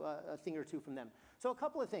learn a thing or two from them. So a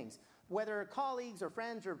couple of things, whether colleagues or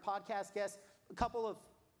friends or podcast guests, a couple of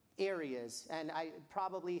areas, and I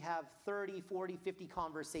probably have 30, 40, 50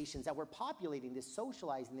 conversations that we're populating this,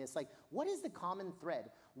 socializing this, like, what is the common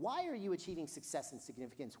thread? Why are you achieving success and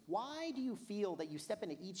significance? Why do you feel that you step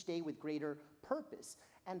into each day with greater purpose?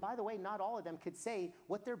 And by the way, not all of them could say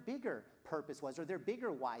what their bigger purpose was or their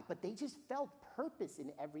bigger why, but they just felt purpose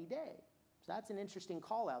in every day. So that's an interesting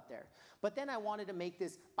call out there. But then I wanted to make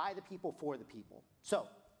this by the people, for the people. So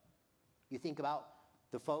you think about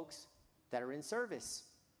the folks that are in service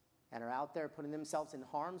and are out there putting themselves in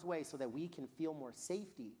harm's way so that we can feel more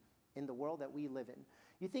safety in the world that we live in.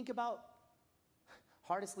 You think about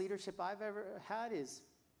hardest leadership I've ever had is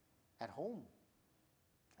at home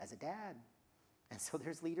as a dad. And so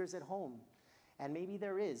there's leaders at home. And maybe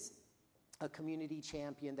there is a community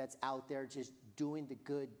champion that's out there just doing the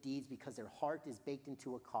good deeds because their heart is baked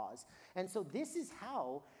into a cause. And so this is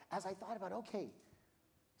how, as I thought about, okay,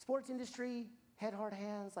 sports industry, head, heart,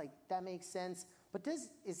 hands, like that makes sense. But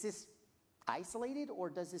is this isolated or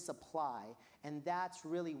does this apply? And that's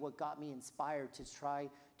really what got me inspired to try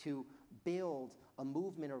to build a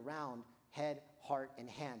movement around head, heart, and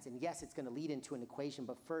hands. And yes, it's going to lead into an equation,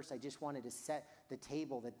 but first I just wanted to set the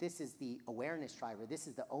table that this is the awareness driver, this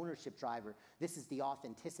is the ownership driver, this is the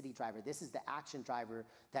authenticity driver, this is the action driver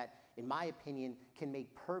that, in my opinion, can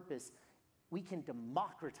make purpose. We can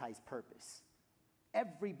democratize purpose.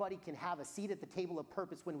 Everybody can have a seat at the table of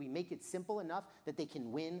purpose when we make it simple enough that they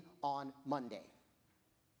can win on Monday.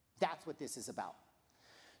 That's what this is about.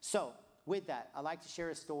 So, with that, I'd like to share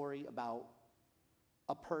a story about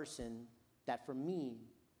a person that for me,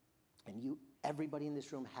 and you, everybody in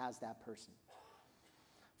this room has that person.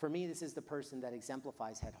 For me, this is the person that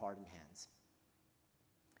exemplifies head, heart, and hands.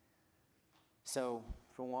 So,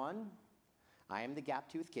 for one, I am the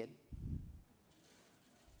gap-toothed kid.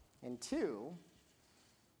 And two,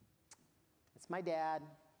 it's my dad.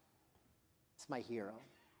 It's my hero.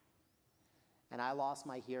 And I lost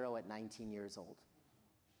my hero at 19 years old.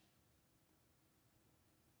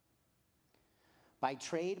 By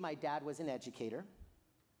trade, my dad was an educator.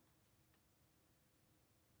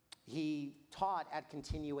 He taught at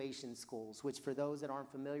continuation schools, which for those that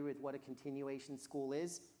aren't familiar with what a continuation school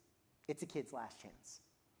is, it's a kid's last chance.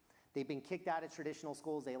 They've been kicked out of traditional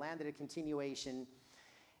schools. They landed at continuation,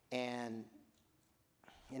 and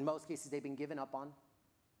in most cases, they've been given up on.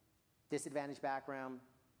 Disadvantaged background.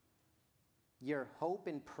 Your hope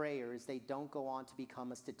and prayer is they don't go on to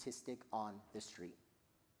become a statistic on the street.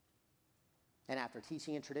 And after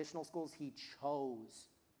teaching in traditional schools, he chose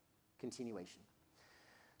continuation.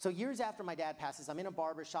 So years after my dad passes, I'm in a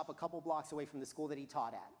barber shop a couple blocks away from the school that he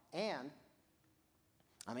taught at. And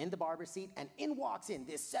I'm in the barber seat, and in walks in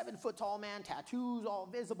this 7-foot-tall man, tattoos all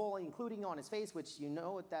visible, including on his face, which you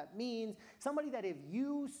know what that means. Somebody that if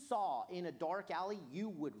you saw in a dark alley, you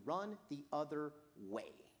would run the other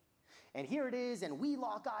way. And here it is, and we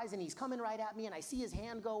lock eyes, and he's coming right at me, and I see his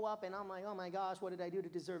hand go up, and I'm like, oh my gosh, what did I do to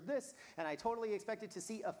deserve this? And I totally expected to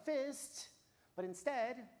see a fist, but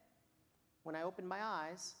instead, when I opened my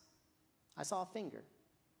eyes, I saw a finger.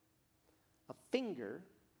 A finger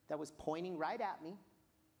that was pointing right at me.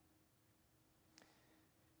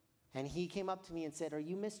 And he came up to me and said, "Are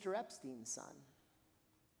you Mr. Epstein's son?"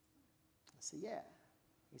 I said, "Yeah."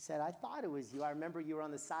 He said, "I thought it was you. I remember you were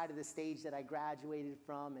on the side of the stage that I graduated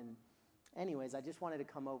from, and anyways, I just wanted to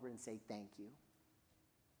come over and say thank you.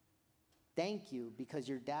 Thank you because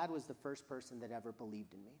your dad was the first person that ever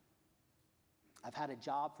believed in me. I've had a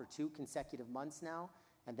job for 2 consecutive months now,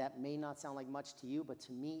 and that may not sound like much to you, but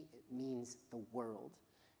to me, it means the world."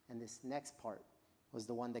 And this next part was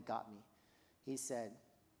the one that got me. He said,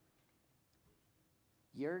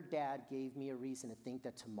 "Your dad gave me a reason to think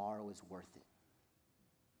that tomorrow is worth it."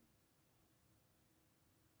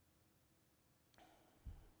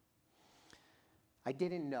 I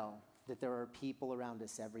didn't know that there are people around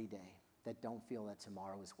us every day that don't feel that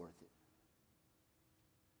tomorrow is worth it.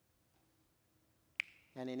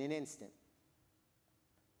 And in an instant,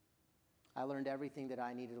 I learned everything that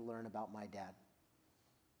I needed to learn about my dad,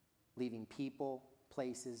 leaving people,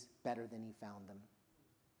 places better than he found them.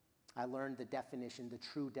 I learned the definition, the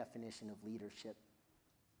true definition of leadership.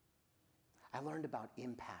 I learned about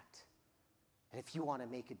impact. And if you want to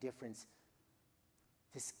make a difference,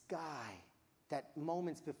 this guy that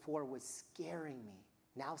moments before was scaring me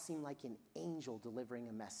now seemed like an angel delivering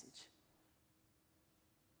a message.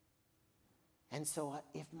 And so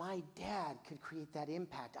if my dad could create that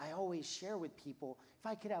impact, I always share with people, if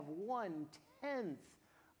I could have 1/10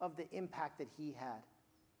 of the impact that he had,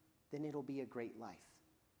 then it'll be a great life.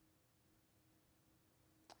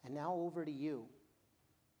 And now over to you.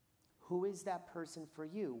 Who is that person for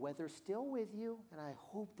you? Whether still with you, and I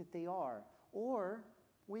hope that they are, or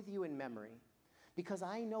with you in memory. Because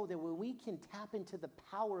I know that when we can tap into the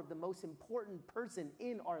power of the most important person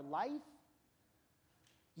in our life,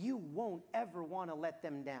 you won't ever want to let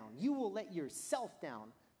them down. You will let yourself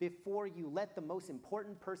down before you let the most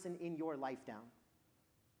important person in your life down.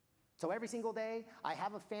 So every single day, I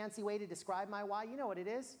have a fancy way to describe my why. You know what it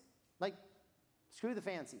is? Like, screw the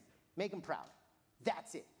fancy. Make them proud.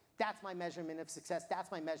 That's it. That's my measurement of success.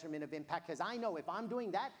 That's my measurement of impact. Because I know if I'm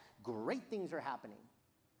doing that, great things are happening.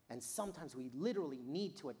 And sometimes we literally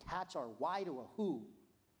need to attach our why to a who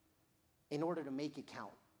in order to make it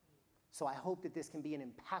count. So I hope that this can be an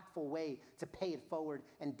impactful way to pay it forward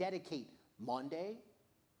and dedicate Monday,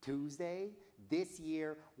 Tuesday, this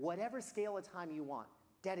year, whatever scale of time you want.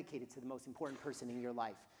 dedicated to the most important person in your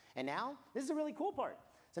life. And now, this is a really cool part.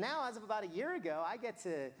 So now, as of about a year ago, I get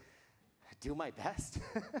to do my best.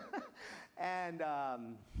 And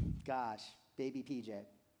gosh, baby PJ,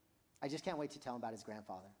 I just can't wait to tell him about his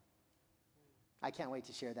grandfather. I can't wait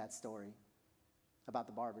to share that story about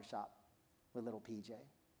the barbershop with little PJ.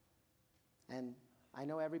 And I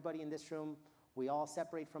know everybody in this room, we all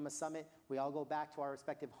separate from a summit. We all go back to our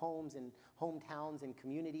respective homes and hometowns and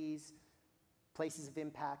communities, places of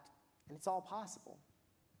impact, and it's all possible.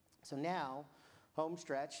 So now, home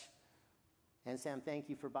stretch. And Sam, thank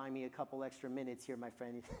you for buying me a couple extra minutes here, my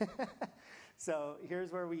friend. So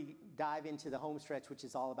here's where we dive into the home stretch, which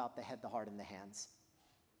is all about the head, the heart, and the hands.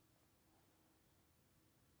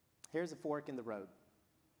 Here's a fork in the road.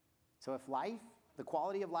 So if life, the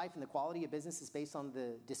quality of life and the quality of business is based on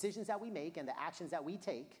the decisions that we make and the actions that we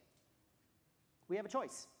take, we have a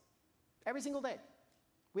choice. Every single day,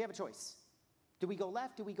 we have a choice. Do we go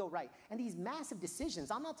left? Do we go right? And these massive decisions,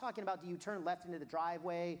 I'm not talking about do you turn left into the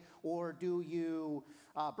driveway or do you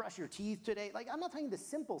brush your teeth today? Like, I'm not talking the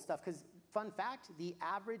simple stuff because, fun fact, the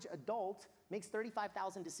average adult makes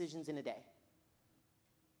 35,000 decisions in a day.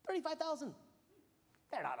 35,000.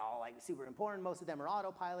 They're not all like super important. Most of them are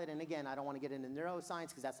autopilot. And again, I don't want to get into neuroscience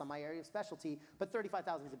because that's not my area of specialty, but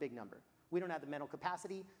 35,000 is a big number. We don't have the mental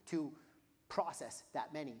capacity to process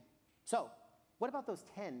that many. So, what about those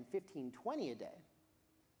 10, 15, 20 a day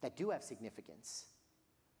that do have significance,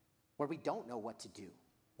 where we don't know what to do,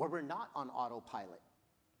 where we're not on autopilot?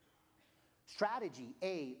 Strategy,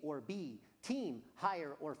 A or B, team,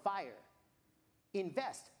 hire or fire.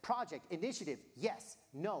 Invest, project, initiative, yes,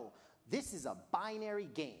 no. This is a binary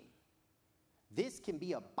game. This can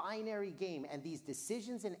be a binary game, and these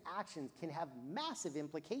decisions and actions can have massive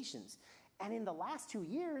implications. And in the last 2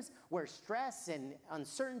 years, where stress and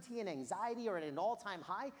uncertainty and anxiety are at an all-time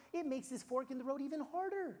high, it makes this fork in the road even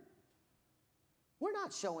harder. We're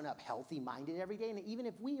not showing up healthy-minded every day, and even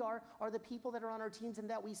if we are the people that are on our teams and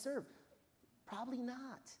that we serve? Probably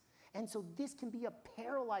not. And so this can be a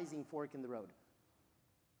paralyzing fork in the road.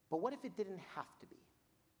 But what if it didn't have to be?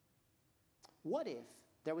 What if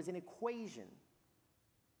there was an equation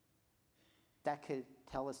that could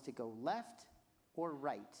tell us to go left or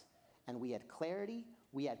right? And we had clarity,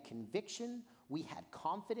 we had conviction, we had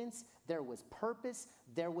confidence, there was purpose,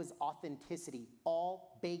 there was authenticity,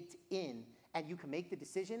 all baked in, and you can make the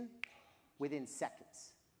decision within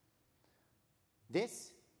seconds.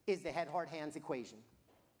 This is the head, heart, hands equation.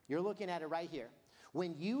 You're looking at it right here.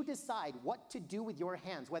 When you decide what to do with your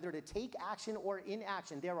hands, whether to take action or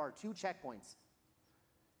inaction, there are 2 checkpoints.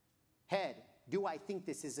 Head, do I think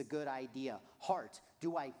this is a good idea? Heart,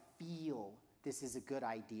 do I feel this is a good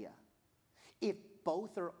idea? If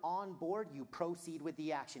both are on board, you proceed with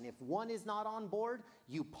the action. If one is not on board,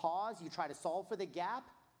 you pause, you try to solve for the gap,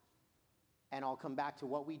 and I'll come back to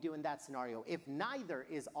what we do in that scenario. If neither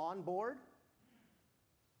is on board,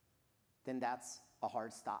 then that's a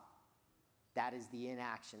hard stop. That is the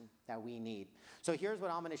inaction that we need. So here's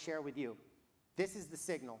what I'm going to share with you. This is the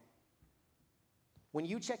signal. When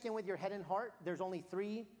you check in with your head and heart, there's only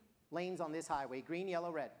 3 lanes on this highway, green,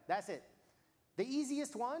 yellow, red. That's it. The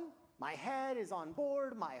easiest one, my head is on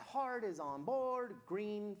board, my heart is on board,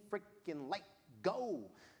 green freaking light,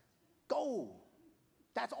 go. Go.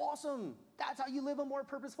 That's awesome. That's how you live a more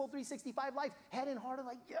purposeful 365 life. Head and heart are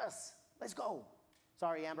like, yes, let's go.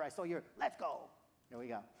 Sorry, Amber, I stole your, let's go. There we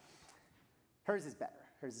go. Hers is better.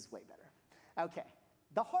 Hers is way better. Okay.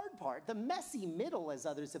 The hard part, the messy middle, as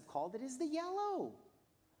others have called it, is the yellow.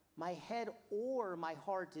 My head or my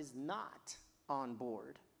heart is not on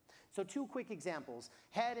board. So 2 quick examples,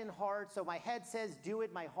 head and heart. So my head says do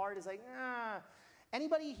it, my heart is like, ah.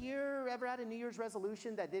 Anybody here ever had a New Year's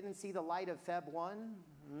resolution that didn't see the light of Feb 1?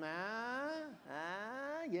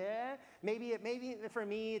 Yeah. Maybe for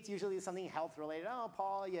me, it's usually something health related. Oh,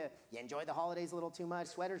 Paul, you enjoyed the holidays a little too much.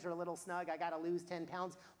 Sweaters are a little snug. I got to lose 10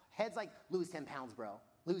 pounds. Head's like, lose 10 pounds, bro.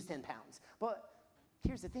 Lose 10 pounds. But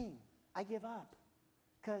here's the thing. I give up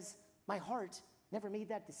because my heart never made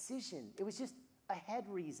that decision. It was just a head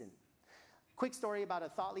reason. Quick story about a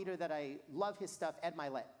thought leader that I love his stuff, Ed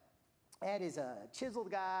Milet. Ed is a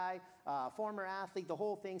chiseled guy, former athlete, the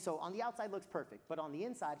whole thing. So on the outside looks perfect, but on the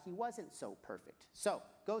inside, he wasn't so perfect. So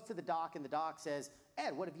goes to the doc, and the doc says,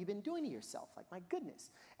 Ed, what have you been doing to yourself? Like, my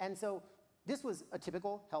goodness. And so this was a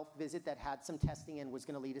typical health visit that had some testing and was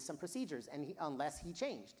going to lead to some procedures, and unless he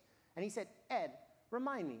changed. And he said, Ed,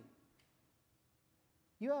 remind me,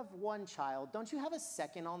 you have 1 child. Don't you have a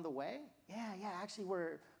second on the way? Yeah, actually,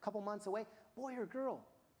 we're a couple months away. Boy or girl?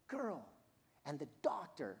 Girl. And the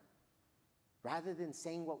doctor, rather than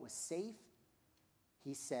saying what was safe,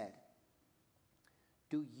 he said,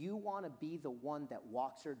 Do you want to be the one that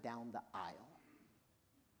walks her down the aisle?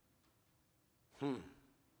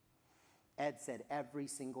 Ed said, every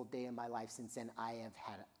single day of my life since then, I have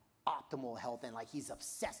had optimal health, and like he's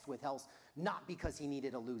obsessed with health, not because he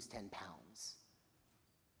needed to lose 10 pounds,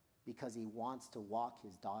 because he wants to walk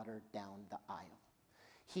his daughter down the aisle.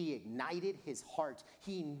 He ignited his heart.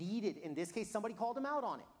 He needed, in this case, somebody called him out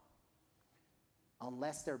on it.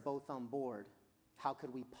 Unless they're both on board, how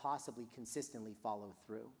could we possibly consistently follow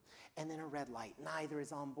through? And then a red light, neither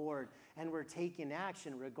is on board, and we're taking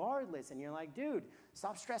action regardless. And you're like, dude,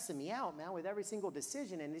 stop stressing me out, man, with every single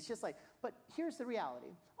decision. And it's just like, but here's the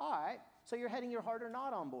reality. All right, so your head and your heart are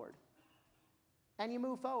not on board. And you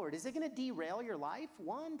move forward. Is it going to derail your life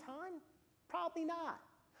one time? Probably not.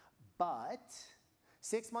 But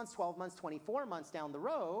 6 months, 12 months, 24 months down the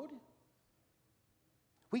road,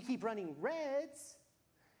 we keep running reds.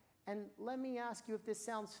 And let me ask you if this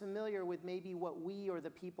sounds familiar with maybe what we or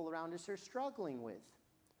the people around us are struggling with.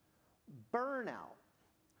 Burnout,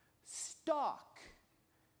 stuck,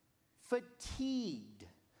 fatigued,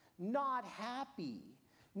 not happy,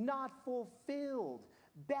 not fulfilled,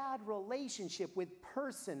 bad relationship with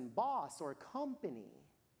person, boss, or company.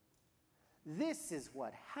 This is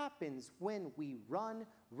what happens when we run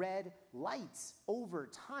red lights over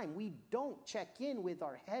time. We don't check in with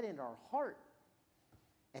our head and our heart.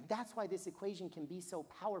 And that's why this equation can be so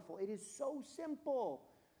powerful. It is so simple.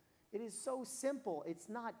 It is so simple. It's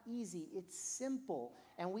not easy. It's simple.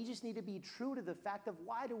 And we just need to be true to the fact of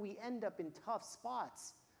why do we end up in tough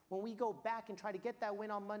spots? When we go back and try to get that win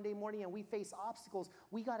on Monday morning and we face obstacles,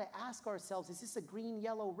 we got to ask ourselves, is this a green,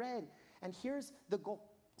 yellow, red? And here's the goal,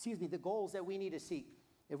 the goals that we need to seek.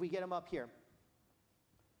 If we get them up here.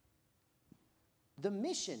 The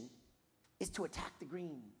mission is to attack the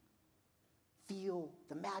green. Feel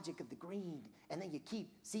the magic of the green, and then you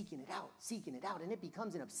keep seeking it out, and it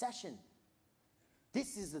becomes an obsession.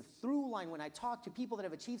 This is the through line when I talk to people that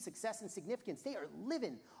have achieved success and significance. They are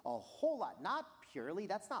living a whole lot, not purely,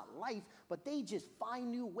 that's not life, but they just find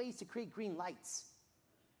new ways to create green lights.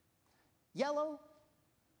 Yellow,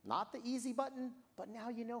 not the easy button, but now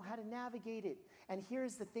you know how to navigate it. And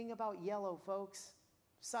here's the thing about yellow, folks.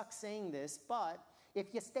 Sucks saying this, but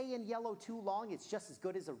if you stay in yellow too long, it's just as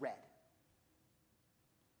good as a red.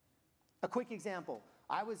 A quick example,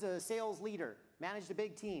 I was a sales leader, managed a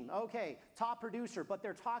big team. Okay, top producer, but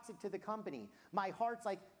they're toxic to the company. My heart's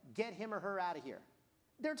like, get him or her out of here.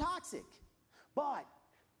 They're toxic. But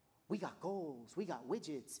we got goals, we got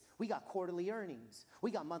widgets, we got quarterly earnings,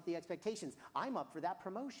 we got monthly expectations. I'm up for that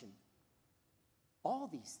promotion. All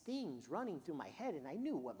these things running through my head, and I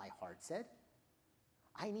knew what my heart said.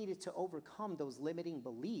 I needed to overcome those limiting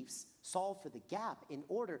beliefs, solve for the gap in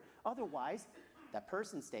order. Otherwise, that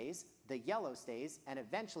person stays, the yellow stays, and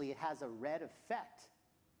eventually it has a red effect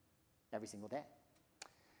every single day.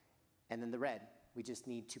 And then the red, we just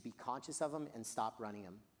need to be conscious of them and stop running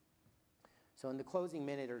them. So in the closing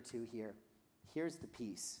minute or two here, here's the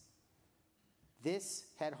piece. This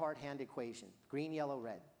head, heart, hand equation, green, yellow,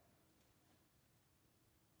 red,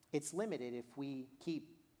 it's limited if we keep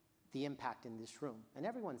the impact in this room. And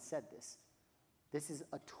everyone said this. This is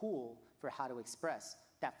a tool for how to express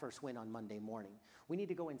that first win on Monday morning. We need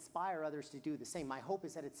to go inspire others to do the same. My hope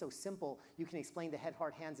is that it's so simple, you can explain the head,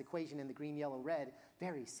 heart, hands equation in the green, yellow, red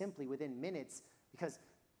very simply within minutes, because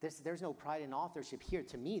there's no pride in authorship here.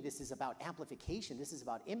 To me, this is about amplification. This is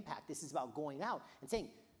about impact. This is about going out and saying,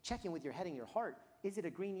 check in with your head and your heart. Is it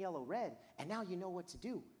a green, yellow, red? And now you know what to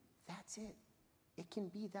do. That's it. It can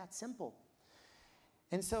be that simple.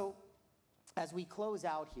 And so, as we close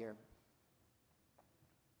out here,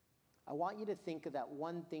 I want you to think of that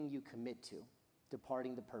one thing you commit to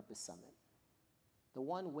departing the Purpose Summit. The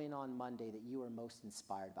one win on Monday that you are most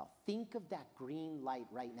inspired about. Think of that green light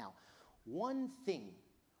right now. One thing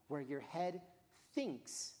where your head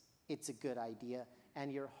thinks it's a good idea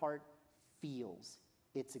and your heart feels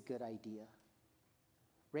it's a good idea.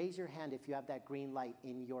 Raise your hand if you have that green light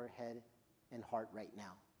in your head and heart right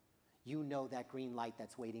now. You know that green light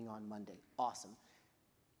that's waiting on Monday. Awesome.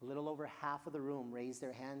 A little over half of the room raised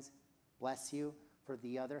their hands. Bless you. For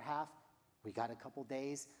the other half, we got a couple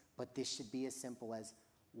days, but this should be as simple as,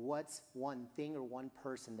 what's one thing or one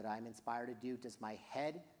person that I'm inspired to do? Does my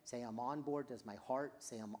head say I'm on board? Does my heart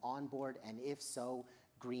say I'm on board? And if so,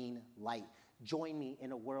 green light. Join me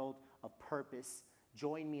in a world of purpose.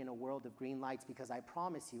 Join me in a world of green lights, because I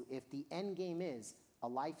promise you, if the end game is a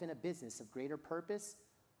life and a business of greater purpose,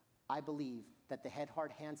 I believe that the head,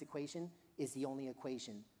 heart, hands equation is the only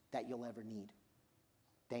equation that you'll ever need.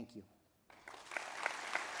 Thank you.